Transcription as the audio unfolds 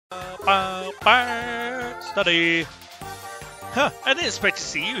Study. Huh, I didn't expect to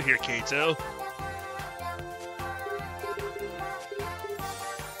see you here, Kato.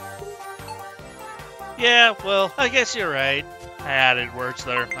 Yeah, well, I guess you're right. I added words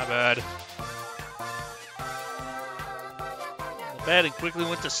there, my bad. The bed and quickly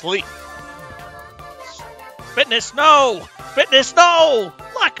went to sleep. Fitness, no! Fitness, no!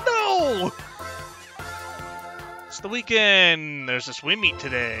 Luck, no! It's the weekend. There's a swim meet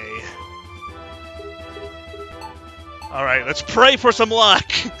today. Alright, let's pray for some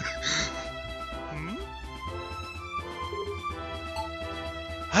luck!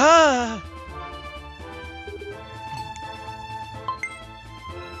 Ah!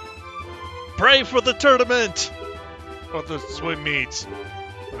 Pray for the tournament! Or the swim meets.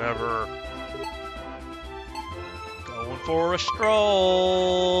 Whatever. Going for a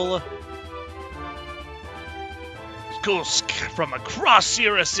stroll. Schools from across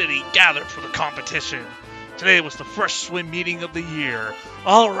Sierra City gathered for the competition. Today was the first swim meeting of the year.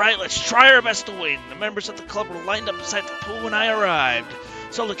 Alright, let's try our best to win. The members of the club were lined up beside the pool when I arrived.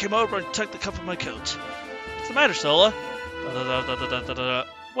 Sola came over and tugged the cuff of my coat. What's the matter, Sola?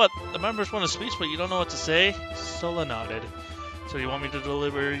 What? The members want a speech, but you don't know what to say? Sola nodded. So you want me to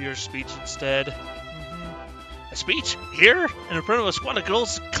deliver your speech instead? A speech? Here? And in front of a squad of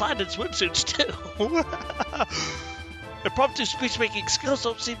girls clad in swimsuits, too. Impromptu speech-making skills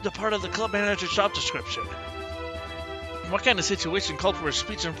don't seem to part of the club manager's job description. What kind of situation called for a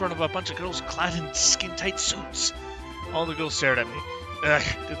speech in front of a bunch of girls clad in skin-tight suits? All the girls stared at me.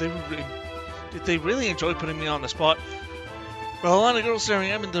 Did they really enjoy putting me on the spot? Well, a lot of girls staring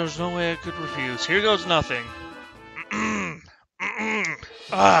at me, there's no way I could refuse. Here goes nothing.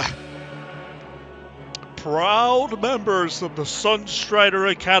 Proud members of the Sunstrider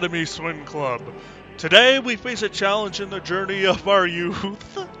Academy Swim Club. Today we face a challenge in the journey of our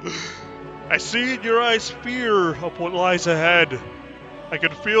youth. I see in your eyes fear of what lies ahead. I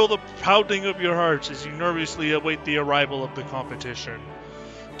can feel the pounding of your hearts as you nervously await the arrival of the competition.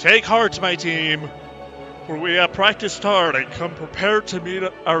 Take heart, my team, for we have practiced hard and come prepared to meet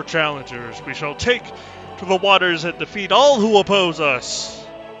our challengers. We shall take to the waters and defeat all who oppose us.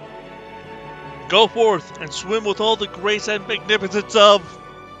 Go forth and swim with all the grace and magnificence of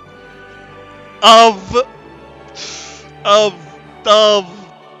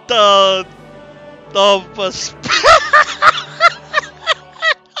us.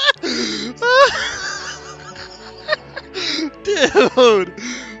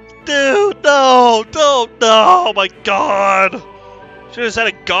 Dude, no, don't, no, oh my god. Should have said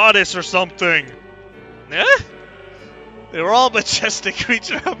a goddess or something. Eh? They were all majestic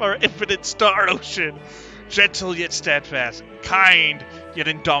creatures of our infinite star ocean. Gentle yet steadfast, kind yet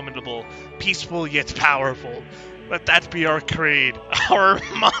indomitable, peaceful yet powerful. Let that be our creed, our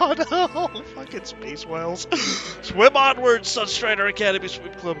motto. Fucking space whales. Swim onward, Sunstrider Academy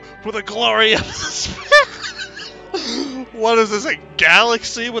Swim Club, for the glory of the space. What is this, a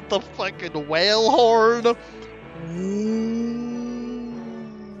galaxy with the fucking whale horn?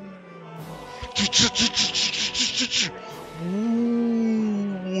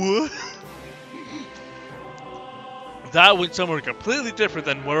 That went somewhere completely different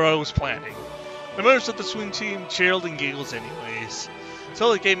than where I was planning. The members of the swim team cheered and giggled anyways.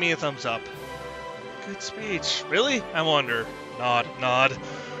 So it gave me a thumbs up. Good speech. Really? I wonder. Nod, nod.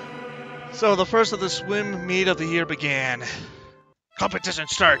 So the first of the swim meet of the year began. Competition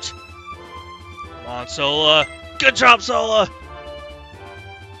starts. Come on, Sola. Good job, Sola.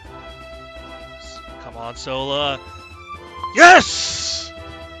 Come on, Sola. Yes!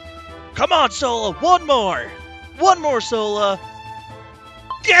 Come on, Sola. One more. One more, Sola.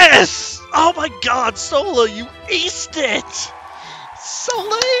 Yes! Oh my god, Sola, you aced it!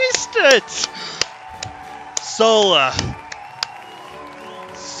 Sola aced it! Sola.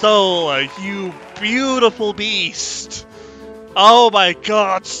 Sola, you beautiful beast. Oh my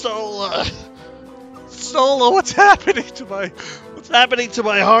god, Sola. Sola, what's happening to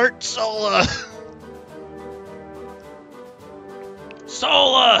my heart, Sola?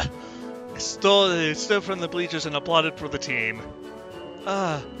 Sola! I stood from the bleachers and applauded for the team.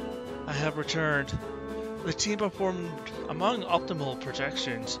 I have returned. The team performed among optimal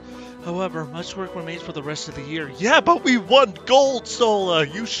projections. However, much work remains for the rest of the year. Yeah, but we won gold, Sola!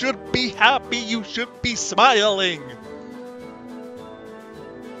 You should be happy, you should be smiling!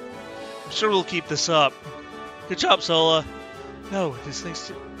 I'm sure we'll keep this up. Good job, Sola. No, it is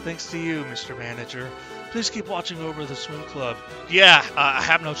thanks to you, Mr. Manager. Please keep watching over the swim club. Yeah, I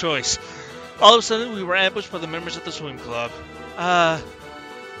have no choice. All of a sudden, we were ambushed by the members of the swim club.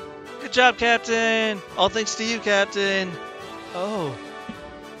 Good job, Captain! All thanks to you, Captain! Oh.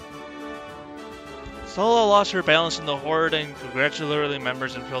 Solo lost her balance in the horde and congratulatory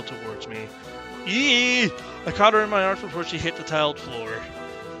members and fell towards me. Yee! I caught her in my arms before she hit the tiled floor.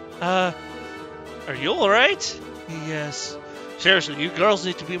 Are you alright? Yes. Seriously, you girls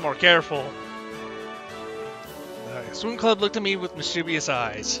need to be more careful. The swim club looked at me with mischievous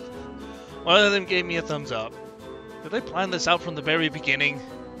eyes. One of them gave me a thumbs up. Did they plan this out from the very beginning?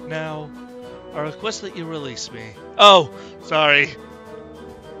 Now, I request that you release me. Oh, sorry.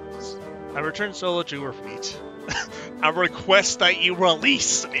 I returned Solo to her feet. I request that you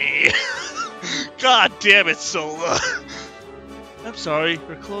release me. God damn it, Solo. I'm sorry,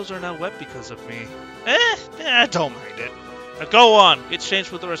 your clothes are now wet because of me. Don't mind it. Now go on, get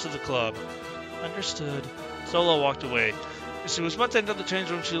changed with the rest of the club. Understood. Solo walked away. As she was about to enter the change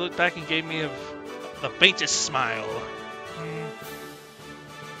room, she looked back and gave me the faintest smile.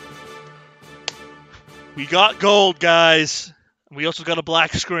 We got gold, guys. We also got a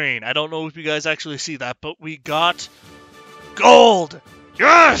black screen. I don't know if you guys actually see that, but we got gold!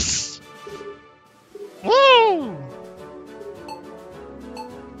 Yes! Woo!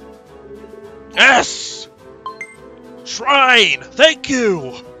 Yes! Shrine! Thank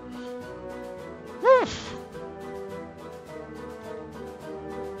you! Woo!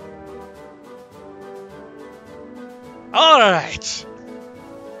 Alright!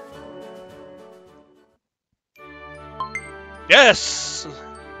 Yes!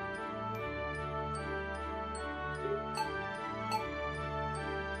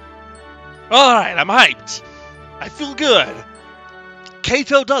 Alright, I'm hyped. I feel good.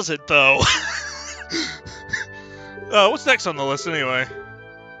 Kato doesn't, though. What's next on the list, anyway?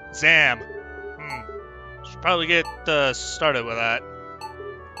 Zam. Should probably get started with that.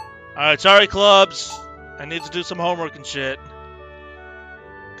 Alright, sorry, clubs. I need to do some homework and shit.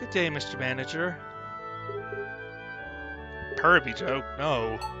 Good day, Mr. Manager. Pervy joke?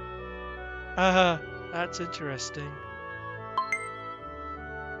 No. That's interesting.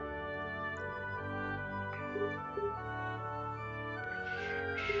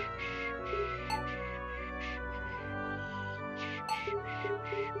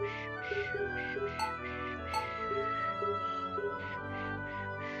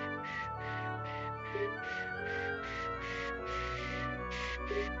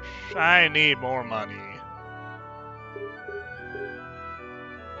 I need more money.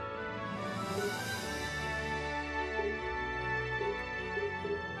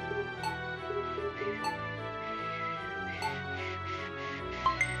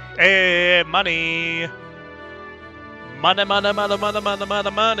 Hey, money! Money, money, money, money, money, money,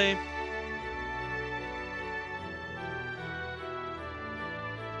 money!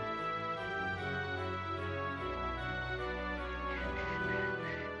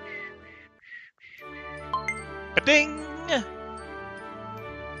 Ba-ding!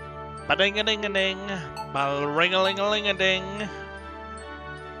 Ba-ding-a-ding-a-ding! Ba-ring-a-ling-a-ling-a-ding!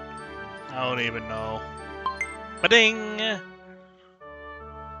 I don't even know. Ba-ding!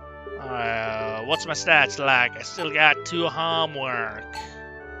 What's my stats like? I still got 2 homework.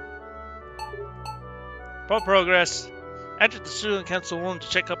 For progress, entered the student council room to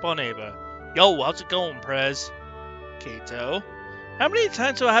check up on Ava. Yo, how's it going, Prez? Kato. How many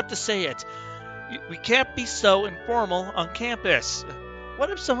times do I have to say it? We can't be so informal on campus. What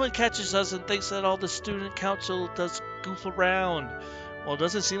if someone catches us and thinks that all the student council does goof around? Well, it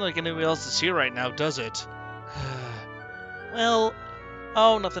doesn't seem like anybody else is here right now, does it? Well,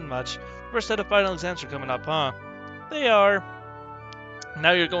 oh, nothing much. First set of final exams are coming up, huh? They are.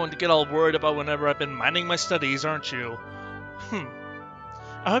 Now you're going to get all worried about whenever I've been minding my studies, aren't you?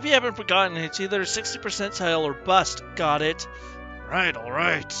 I hope you haven't forgotten it's either 60 percentile or bust, got it? Right,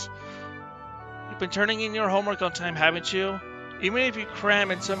 alright. You've been turning in your homework on time, haven't you? Even if you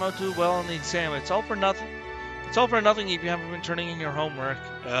cram and somehow do well on the exam, it's all for nothing. It's all for nothing if you haven't been turning in your homework.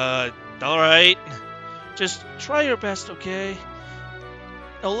 Alright. Just try your best, okay?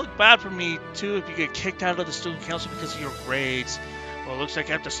 It'll look bad for me, too, if you get kicked out of the student council because of your grades. Well, it looks like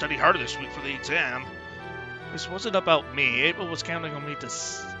I have to study harder this week for the exam. This wasn't about me. Ava was counting on me to...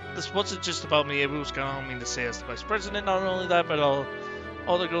 This wasn't just about me. Ava was counting on me to say as the vice president. Not only that, but all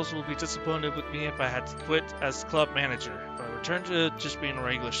the girls will be disappointed with me if I had to quit as club manager. If I returned to just being a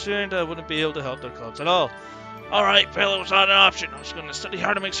regular student, I wouldn't be able to help their clubs at all. Alright, failure was not an option. I was going to study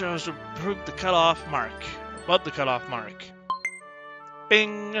hard to make sure I was to improve the cutoff mark. Above the cutoff mark.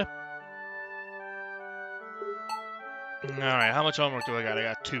 Bing! Alright, how much homework do I got? I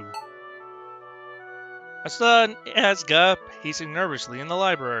got 2. That's done, Asga, pacing nervously in the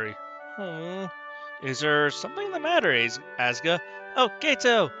library. Is there something the matter, Asga? Oh,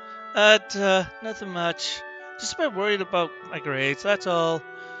 Kato! Nothing much. Just a bit worried about my grades, that's all.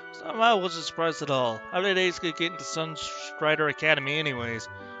 Somehow I wasn't surprised at all. How did Asuka get into Sunstrider Academy anyways?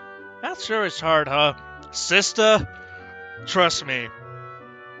 Math sure is hard, huh? Sister? Trust me.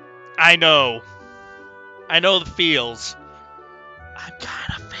 I know. I know the feels. I'm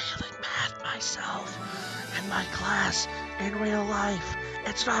kind of failing math myself. In my class, in real life,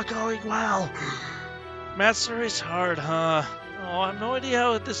 it's not going well. Math sure is hard, huh? Oh, I have no idea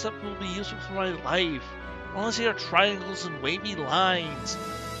how this stuff will be useful for my life. All I see are triangles and wavy lines.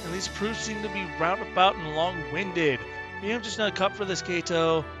 And these proofs seem to be roundabout and long-winded. Maybe I'm just not cut for this,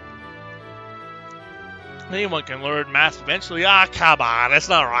 Kato. Anyone can learn math eventually. Ah, come on, it's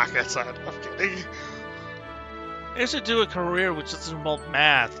not rocket science. I'm kidding. I should do a career which doesn't involve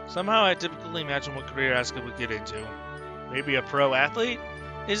math. Somehow I typically imagine what career Asuka would get into. Maybe a pro athlete?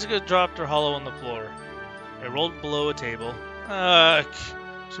 Asuka dropped her hollow on the floor. I rolled below a table.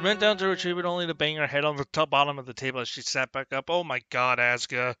 She bent down to retrieve it only to bang her head on the top bottom of the table as she sat back up. Oh my god,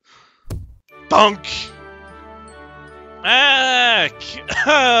 Asuka. Thunk!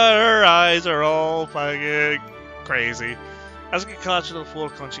 Her eyes are all fucking crazy. Asuka collapsed to the floor,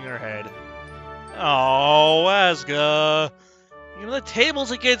 clenching her head. Oh, Asuka. Even the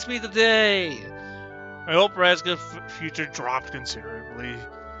table's against me today. I hope Asuka's future dropped considerably.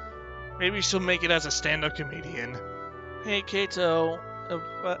 Maybe she'll make it as a stand-up comedian. Hey, Kato.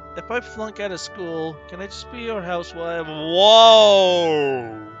 If I flunk out of school, can I just be your housewife?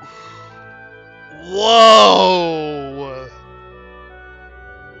 Whoa! Whoa!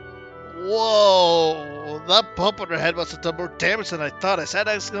 Whoa! That bump on her head must have done more damage than I thought. I sat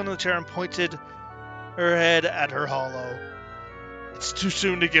next on the chair and pointed her head at her hollow. It's too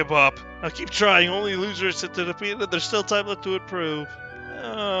soon to give up. I'll keep trying. Only losers sit to defeat, and there's still time left to improve.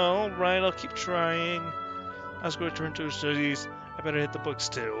 Oh, alright, I'll keep trying. Asuka returned to her studies. I better hit the books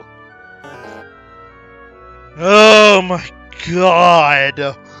too. Oh my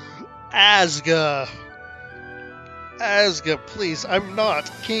god! Asuka! Asuka, please, I'm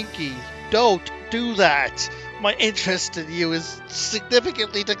not kinky. Don't do that! My interest in you is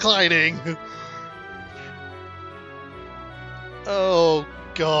significantly declining. Oh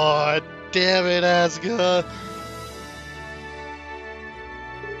god, damn it, Asuka.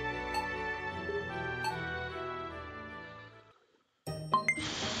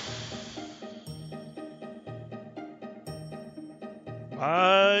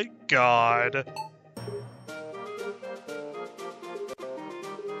 My god.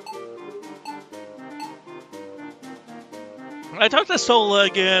 I talked to Sola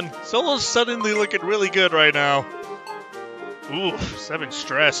again. Sola's suddenly looking really good right now. Ooh, 7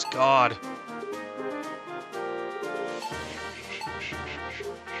 stress, god.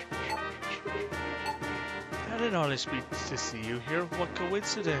 I didn't honestly speak to see you here. What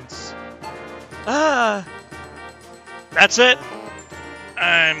coincidence. Ah! That's it.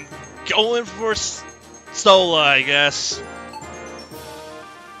 I'm going for Sola, I guess.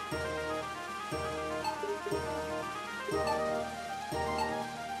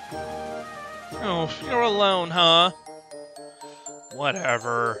 Oh, you're alone, huh?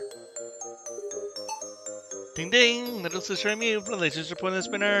 Whatever. Ding ding, little sister and me, relationship point has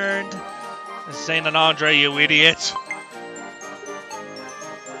been earned. This ain't an Andre, you idiot.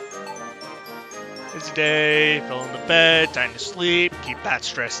 Busy day, fell into bed, time to sleep, keep that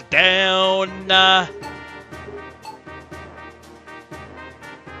stress down.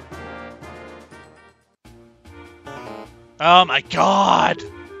 Oh my god!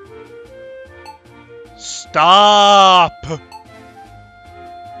 Stop!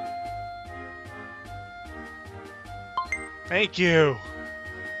 Thank you.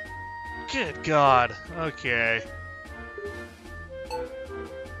 Good god. Okay.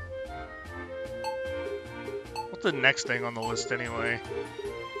 What's the next thing on the list anyway?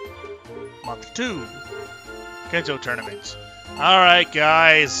 Month 2. Kenzo tournaments. Alright,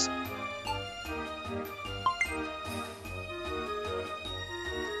 guys.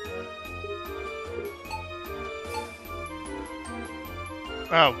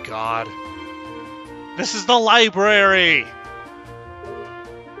 Oh god. This is the library!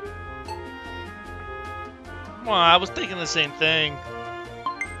 Well, I was thinking the same thing.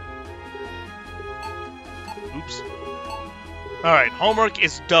 Oops. Alright, homework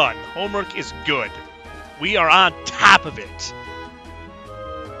is done. Homework is good. We are on top of it.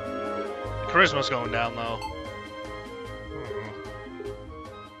 Charisma's going down, though.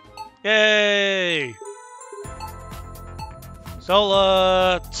 Yay!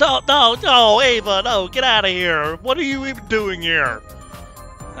 Sola! No, Ava, no, get out of here! What are you even doing here?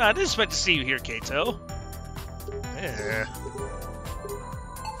 I didn't expect to see you here, Kato. Yeah.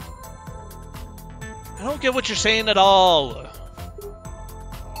 I don't get what you're saying at all.